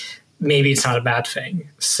that maybe it's not a bad thing.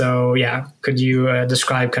 So could you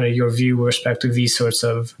describe kind of your view with respect to these sorts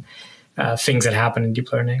of things that happen in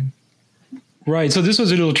deep learning? Right. So this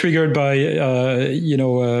was a little triggered by,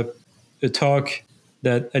 a talk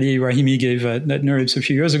that Ali Rahimi gave at NeurIPS a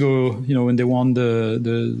few years ago, when they won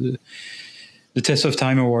the Test of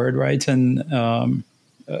Time award, right? And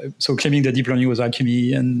so claiming that deep learning was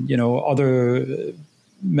alchemy and, other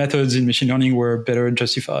methods in machine learning were better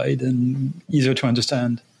justified and easier to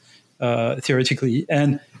understand theoretically.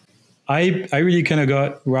 And I really kind of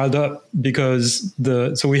got riled up because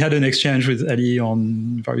so we had an exchange with Ali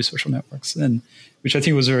on various social networks, and which I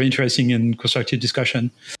think was very interesting and constructive discussion.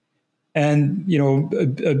 And,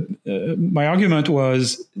 my argument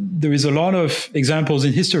was there is a lot of examples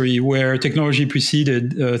in history where technology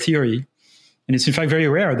preceded theory. And it's in fact very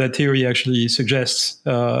rare that theory actually suggests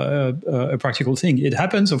a practical thing. It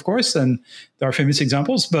happens, of course, and there are famous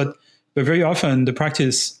examples, but very often the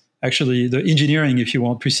practice, actually the engineering, if you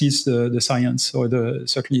want, precedes the science or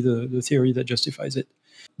certainly the theory that justifies it.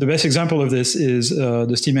 The best example of this is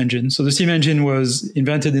the steam engine. So the steam engine was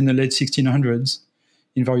invented in the late 1600s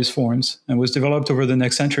in various forms and was developed over the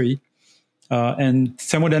next century. And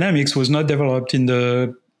thermodynamics was not developed in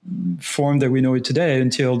the form that we know it today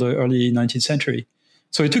until the early 19th century.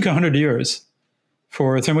 So it took 100 years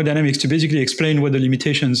for thermodynamics to basically explain what the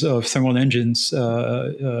limitations of thermal engines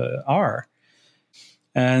are.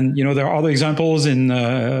 And, there are other examples in,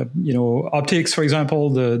 optics, for example.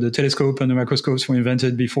 The telescope and the microscopes were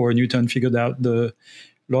invented before Newton figured out the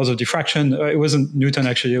laws of diffraction. It wasn't Newton,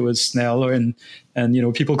 actually, it was Snell. And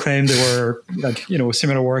people claim they were,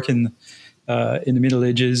 similar work in the Middle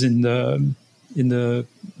Ages in the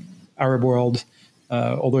Arab world,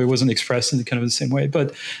 although it wasn't expressed in kind of the same way.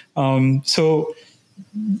 But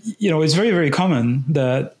it's very, very common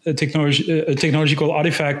that a technological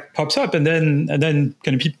artifact pops up, and then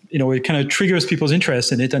kind of it kind of triggers people's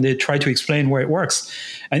interest in it, and they try to explain where it works.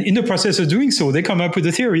 And in the process of doing so, they come up with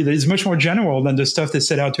a theory that is much more general than the stuff they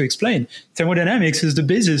set out to explain. Thermodynamics is the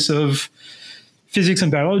basis of physics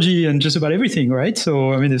and biology and just about everything, right?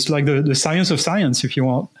 So, it's like the science of science, if you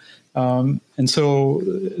want. And so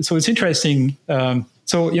it's interesting.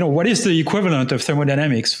 What is the equivalent of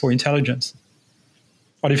thermodynamics for intelligence?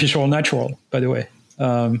 Artificial or natural, by the way,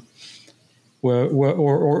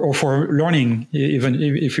 or for learning, even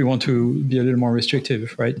if we want to be a little more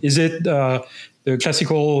restrictive, right? Is it the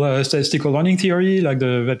classical statistical learning theory, like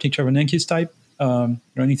the Vapnik-Chervonenkis type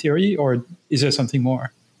learning theory, or is there something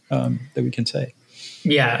more that we can say?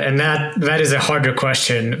 Yeah, and that is a harder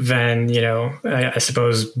question than, I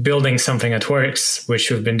suppose, building something that works, which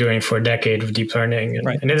we've been doing for a decade with deep learning. And,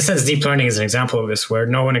 right. And in a sense, deep learning is an example of this, where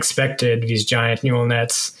no one expected these giant neural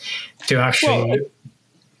nets to actually... Well,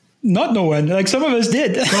 not no one. Like some of us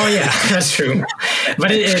did. Oh, yeah, that's true. But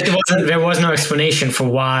there was no explanation for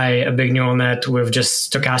why a big neural net with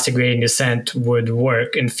just stochastic gradient descent would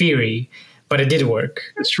work in theory. But it did work.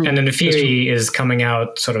 That's true. And then the theory is coming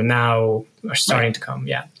out sort of now, or starting to come.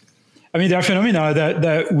 Yeah. There are phenomena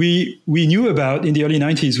that we knew about in the early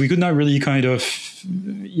 90s. We could not really kind of,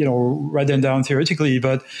 write them down theoretically.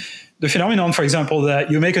 But the phenomenon, for example,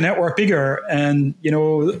 that you make a network bigger and,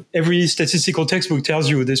 every statistical textbook tells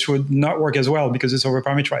you this would not work as well because it's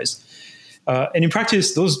overparameterized. And in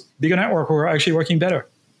practice, those bigger networks were actually working better.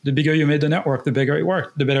 The bigger you made the network, the better it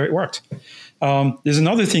worked. There's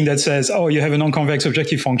another thing that says, you have a non-convex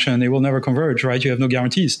objective function. It will never converge, right? You have no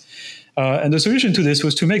guarantees. And the solution to this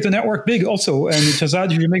was to make the network big also. And it turns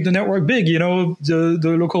out if you make the network big,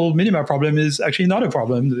 the local minima problem is actually not a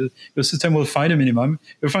problem. The system will find a minimum.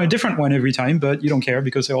 You'll find a different one every time, but you don't care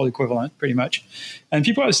because they're all equivalent pretty much. And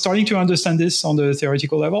people are starting to understand this on the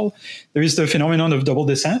theoretical level. There is the phenomenon of double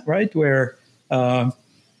descent, right? Where,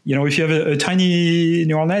 if you have a tiny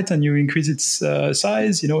neural net and you increase its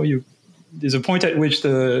size, there's a point at which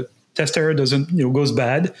the tester goes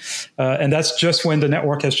bad. And that's just when the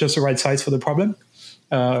network has just the right size for the problem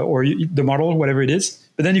or the model, whatever it is.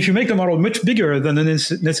 But then if you make the model much bigger than the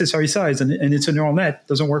necessary size and it's a neural net,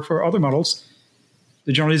 doesn't work for other models,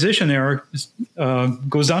 the generalization error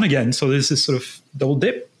goes down again. So there's this sort of double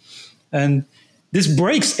dip. And this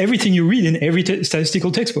breaks everything you read in every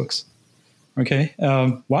statistical textbooks. Okay,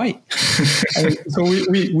 why? So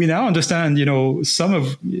we now understand,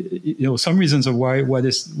 some reasons of why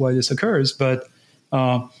this occurs, but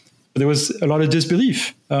there was a lot of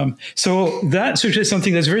disbelief. So that suggests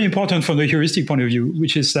something that's very important from the heuristic point of view,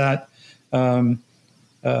 which is that,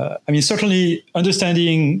 certainly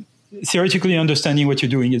theoretically understanding what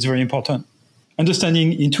you're doing is very important.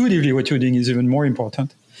 Understanding intuitively what you're doing is even more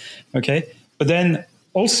important. Okay, but then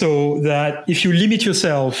also that if you limit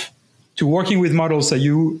yourself to working with models that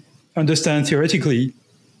you understand theoretically,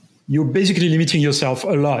 you're basically limiting yourself a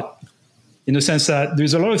lot in the sense that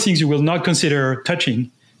there's a lot of things you will not consider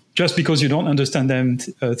touching just because you don't understand them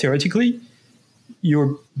theoretically.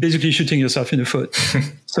 You're basically shooting yourself in the foot.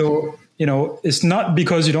 So, it's not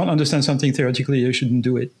because you don't understand something theoretically you shouldn't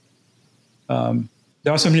do it.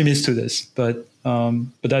 There are some limits to this, but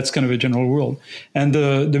that's kind of a general rule. And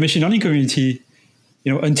the machine learning community,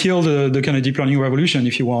 until the kind of deep learning revolution,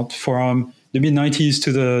 if you want, from the mid 90s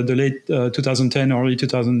to the late 2010, early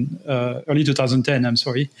 2010, I'm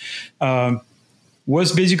sorry,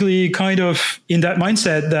 was basically kind of in that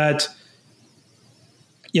mindset that,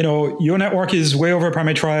 your network is way over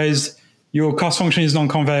parameterized, your cost function is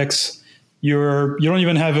non-convex, you don't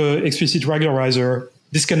even have an explicit regularizer.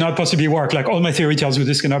 This cannot possibly work. Like all my theory tells you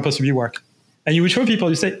this cannot possibly work. And you would show people,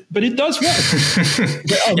 you say, but it does work.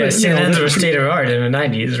 CNNs were state of art in the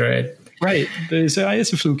 90s, right? Right. They say,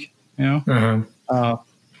 it's a fluke,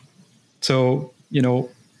 So,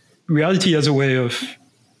 reality has a way of,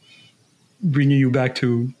 bringing you back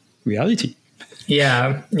to reality.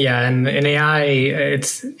 Yeah, and in AI,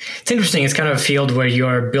 it's interesting. It's kind of a field where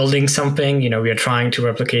you're building something. We are trying to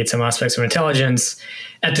replicate some aspects of intelligence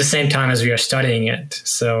at the same time as we are studying it.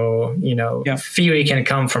 So, theory can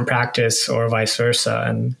come from practice or vice versa,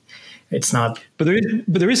 and it's not. But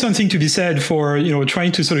there is something to be said for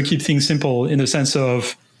trying to sort of keep things simple in the sense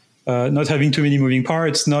of not having too many moving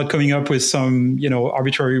parts, not coming up with some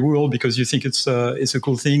arbitrary rule because you think it's a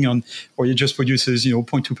cool thing, or it just produces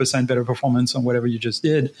 0.2% better performance on whatever you just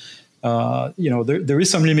did. There is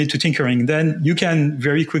some limit to tinkering. Then you can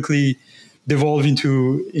very quickly devolve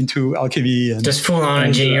into alchemy and just full on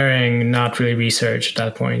engineering, not really research at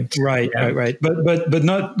that point. Right. But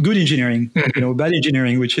not good engineering. Bad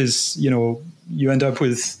engineering, which is you end up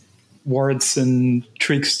with warts and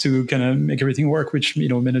tricks to kind of make everything work, which may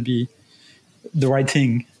not be the right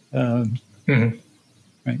thing.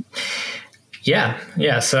 Right.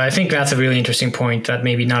 Yeah. So I think that's a really interesting point that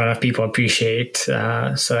maybe not enough people appreciate.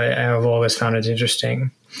 So I have always found it interesting.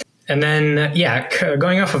 And then,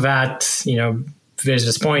 going off of that, there's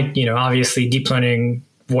this point, obviously deep learning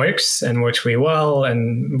works and works really well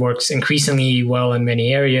and works increasingly well in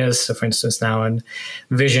many areas. So for instance, now in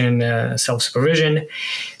vision, self-supervision.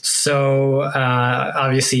 So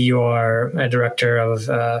obviously you are a director of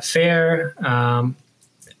FAIR.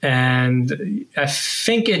 And I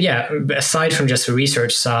think aside from just the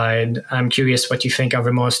research side, I'm curious what you think are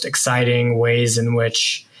the most exciting ways in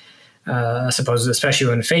which I suppose, especially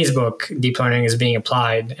when Facebook, deep learning is being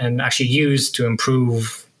applied and actually used to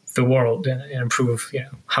improve the world and improve,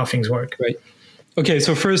 how things work. Right. Okay.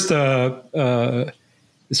 So first,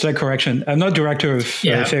 slight correction. I'm not director of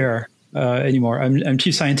FAIR anymore. I'm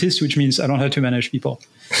chief scientist, which means I don't have to manage people.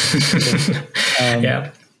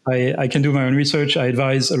 I can do my own research. I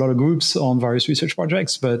advise a lot of groups on various research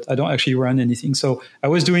projects, but I don't actually run anything. So I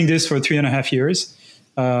was doing this for 3.5 years.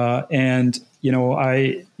 And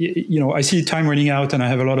I see time running out, and I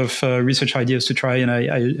have a lot of research ideas to try, and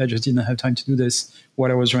I just didn't have time to do this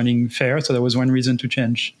while I was running FAIR. So that was one reason to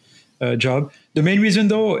change job. The main reason,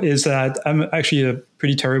 though, is that I'm actually a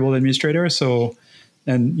pretty terrible administrator. So,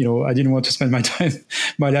 I didn't want to spend my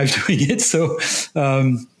life doing it. So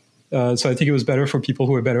I think it was better for people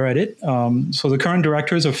who are better at it. So the current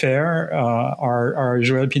directors of FAIR are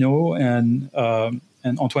Joël Pinault and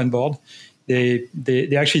Antoine Borde. They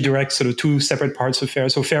actually direct sort of two separate parts of FAIR.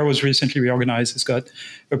 So FAIR was recently reorganized. It's got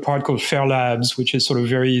a part called FAIR Labs, which is sort of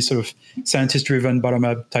very sort of scientist-driven,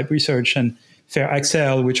 bottom-up type research, and FAIR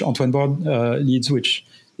Axel, which Antoine Borde leads, which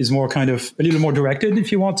is more kind of a little more directed,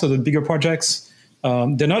 if you want. So the bigger projects,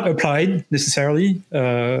 they're not applied necessarily,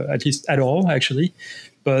 at least at all, actually,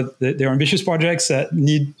 but they're ambitious projects that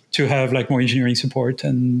need to have like more engineering support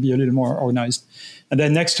and be a little more organized. And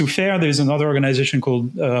then next to FAIR, there's another organization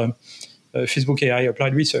called Facebook AI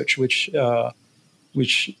Applied Research, which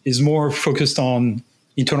is more focused on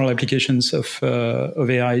internal applications of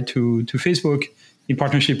AI to Facebook in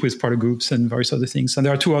partnership with product groups and various other things. And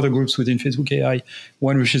there are two other groups within Facebook AI,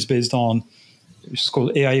 one which is based on, which is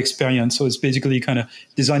called AI Experience. So it's basically kind of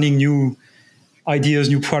designing new ideas,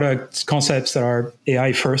 new product concepts that are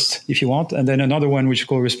AI first, if you want. And then another one which is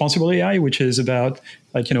called Responsible AI, which is about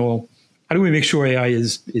how do we make sure AI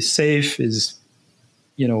is safe, is,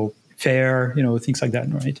 fair, things like that,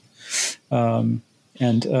 right?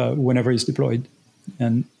 And whenever it's deployed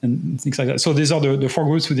and things like that. So these are the four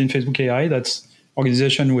groups within Facebook AI. That's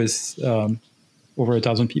organization with over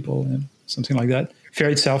 1,000 people, something like that. FAIR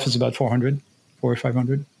itself is about 400 or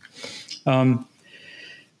 500.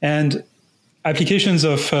 And applications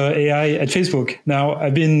of AI at Facebook. Now,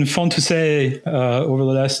 I've been fond to say over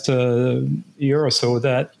the last year or so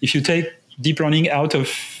that if you take deep learning out of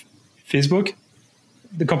Facebook,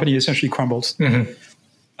 the company essentially crumbles. Mm-hmm.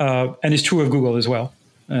 And it's true of Google as well,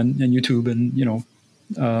 and YouTube, and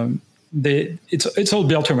it's all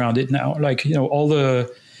built around it now. Like all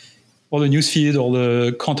the newsfeed, all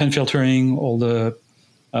the content filtering, all the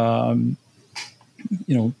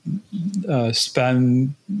spam,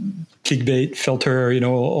 clickbait filter,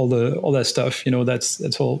 all that stuff.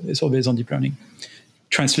 It's all based on deep learning.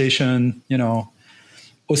 Translation,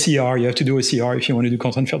 OCR. You have to do OCR if you want to do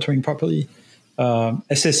content filtering properly.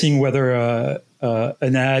 Assessing whether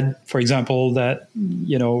an ad, for example, that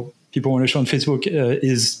people want to show on Facebook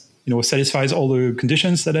is satisfies all the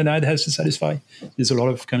conditions that an ad has to satisfy. There's a lot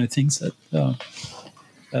of kind of things that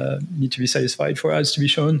need to be satisfied for ads to be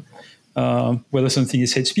shown. Whether something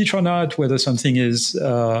is hate speech or not, whether something is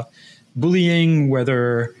bullying,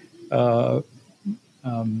 whether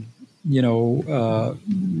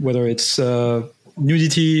whether it's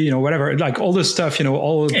nudity, whatever, like all this stuff,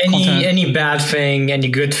 all content. Any bad thing, any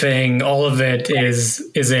good thing, all of it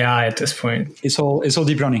is AI at this point. It's all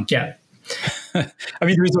deep learning. Yeah. I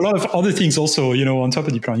mean, there's a lot of other things also, on top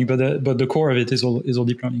of deep learning, but the core of it is all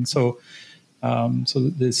deep learning. So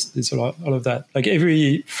there's a lot of that. Like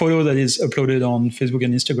every photo that is uploaded on Facebook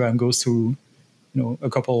and Instagram goes through, a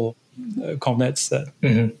couple convnets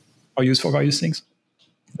that are used for various things.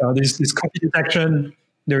 There's this copy detection.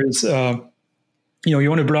 There is, you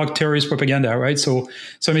want to block terrorist propaganda, right? So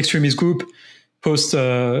some extremist group posts,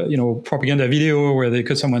 propaganda video where they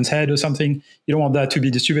cut someone's head or something. You don't want that to be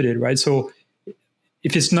distributed, right? So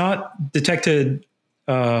if it's not detected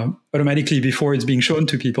automatically before it's being shown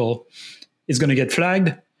to people, it's going to get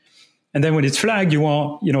flagged. And then when it's flagged, you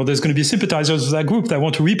want, there's going to be sympathizers of that group that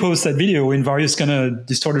want to repost that video in various kind of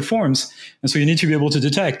distorted forms. And so you need to be able to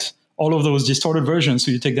detect all of those distorted versions,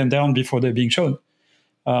 so you take them down before they're being shown.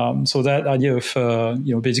 So that idea of,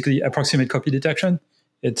 basically approximate copy detection,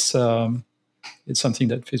 it's something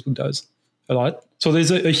that Facebook does a lot. So there's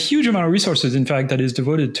a huge amount of resources, in fact, that is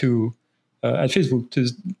devoted to, at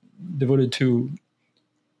Facebook, devoted to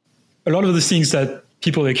a lot of the things that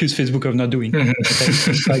people accuse Facebook of not doing. Okay?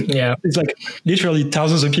 It's like literally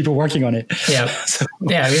thousands of people working on it. Yeah.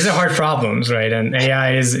 These are hard problems, right? And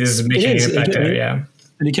AI is making it better. Yeah.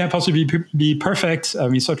 And it can't possibly be perfect. I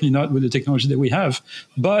mean, certainly not with the technology that we have,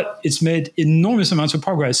 but it's made enormous amounts of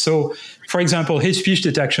progress. So, for example, hate speech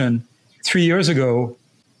detection 3 years ago,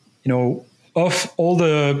 of all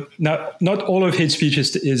the, not all of hate speech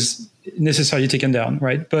is necessarily taken down,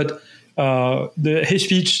 right? But the hate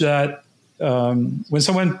speech that when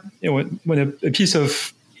someone, when a piece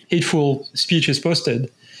of hateful speech is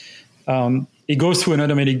posted, it goes through an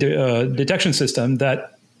automatic detection system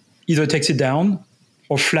that either takes it down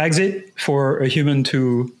or flags it for a human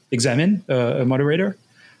to examine, a moderator,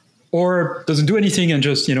 or doesn't do anything and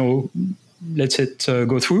just, lets it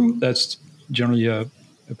go through. That's generally a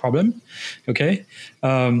problem, okay?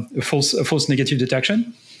 A false negative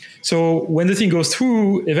detection. So when the thing goes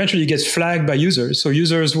through, eventually it gets flagged by users. So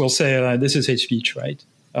users will say, this is hate speech, right?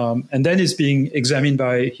 And then it's being examined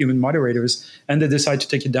by human moderators, and they decide to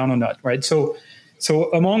take it down or not, right? So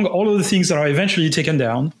among all of the things that are eventually taken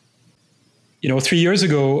down, 3 years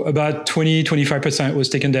ago, about 25% was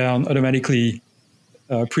taken down automatically,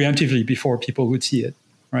 preemptively before people would see it,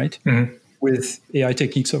 right? With AI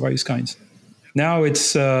techniques of various kinds. Now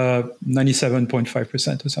it's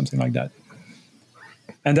 97.5% or something like that.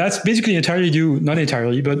 And that's basically entirely due, not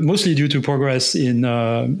entirely, but mostly due to progress in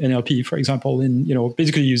NLP, for example, in,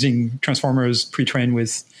 basically using transformers pre-trained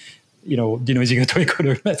with, denoising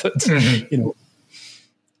autoencoder methods,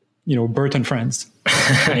 Bert and friends.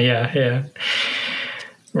 Yeah.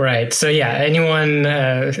 Right. So anyone,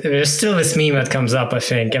 there's still this meme that comes up, I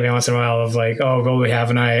think, every once in a while of like, oh, will we have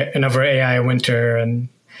another AI winter? And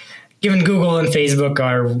given Google and Facebook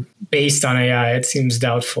are based on AI, it seems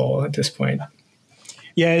doubtful at this point.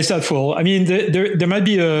 Yeah, it's doubtful. I mean, there might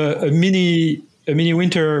be a mini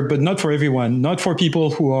winter, but not for everyone, not for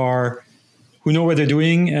people who know what they're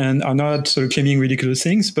doing and are not sort of claiming ridiculous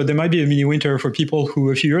things. But there might be a mini winter for people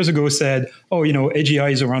who a few years ago said, oh,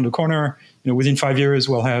 AGI is around the corner. Within 5 years,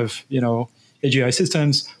 we'll have, AGI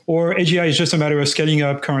systems, or AGI is just a matter of scaling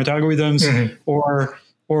up current algorithms, or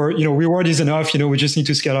reward is enough. We just need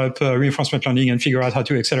to scale up reinforcement learning and figure out how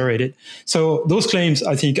to accelerate it. So those claims,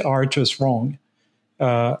 I think, are just wrong.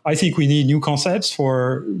 I think we need new concepts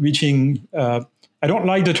for reaching. I don't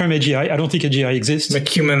like the term AGI. I don't think AGI exists. Like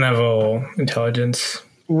human level intelligence.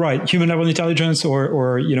 Right. Human level intelligence,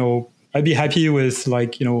 or I'd be happy with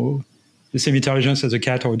the same intelligence as a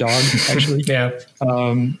cat or a dog, actually. Yeah.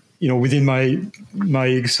 Within my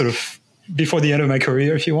sort of, before the end of my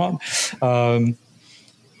career, if you want.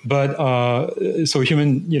 But so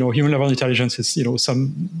human level intelligence is,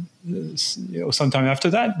 sometime after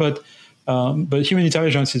that, but human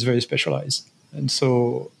intelligence is very specialized. And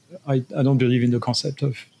so I don't believe in the concept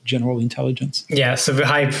of general intelligence. Yeah, so the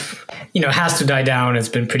hype, has to die down. It's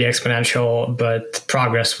been pretty exponential, but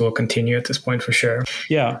progress will continue at this point for sure.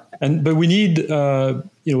 Yeah, but we need,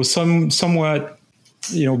 somewhat,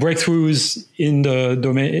 breakthroughs in the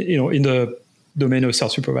domain, in the domain of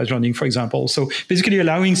self-supervised learning, for example. So basically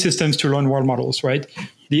allowing systems to learn world models, right?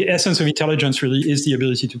 The essence of intelligence really is the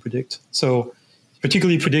ability to predict. So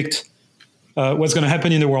particularly predict what's going to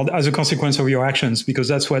happen in the world as a consequence of your actions, because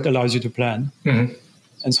that's what allows you to plan.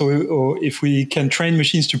 And so if we can train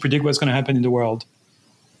machines to predict what's going to happen in the world,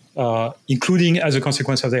 including as a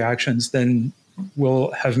consequence of their actions, then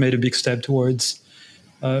we'll have made a big step towards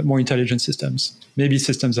more intelligent systems. Maybe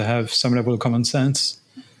systems that have some level of common sense,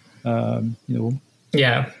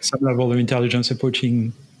 some level of intelligence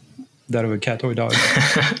approaching that of a cat or a dog.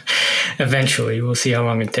 Eventually, we'll see how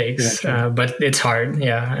long it takes. But it's hard.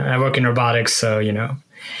 Yeah, I work in robotics, so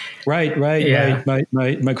Right.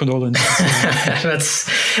 My condolences. That's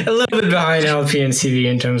a little bit behind LP and CV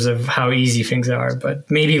in terms of how easy things are, but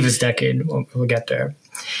maybe this decade we'll get there.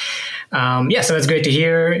 So that's great to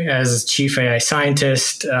hear. As chief AI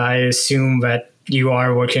scientist, I assume that you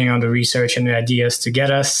are working on the research and the ideas to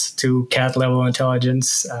get us to cat level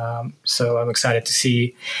intelligence. So I'm excited to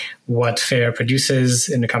see what FAIR produces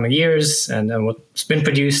in the coming years and what's been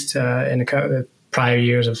produced in the prior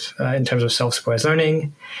years in terms of self-supervised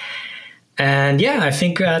learning. And I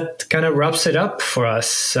think that kind of wraps it up for us.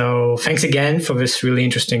 So thanks again for this really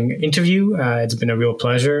interesting interview. It's been a real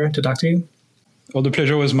pleasure to talk to you. Well, the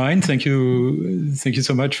pleasure was mine. Thank you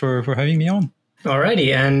so much for having me on.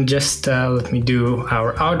 Alrighty, and just let me do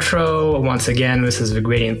our outro. Once again, this is The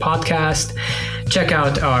Gradient Podcast. Check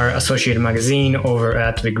out our associated magazine over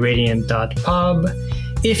at thegradient.pub.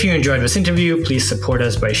 If you enjoyed this interview, please support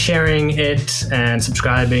us by sharing it and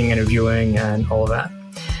subscribing and reviewing and all of that.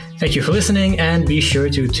 Thank you for listening, and be sure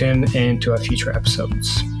to tune in to our future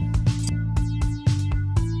episodes.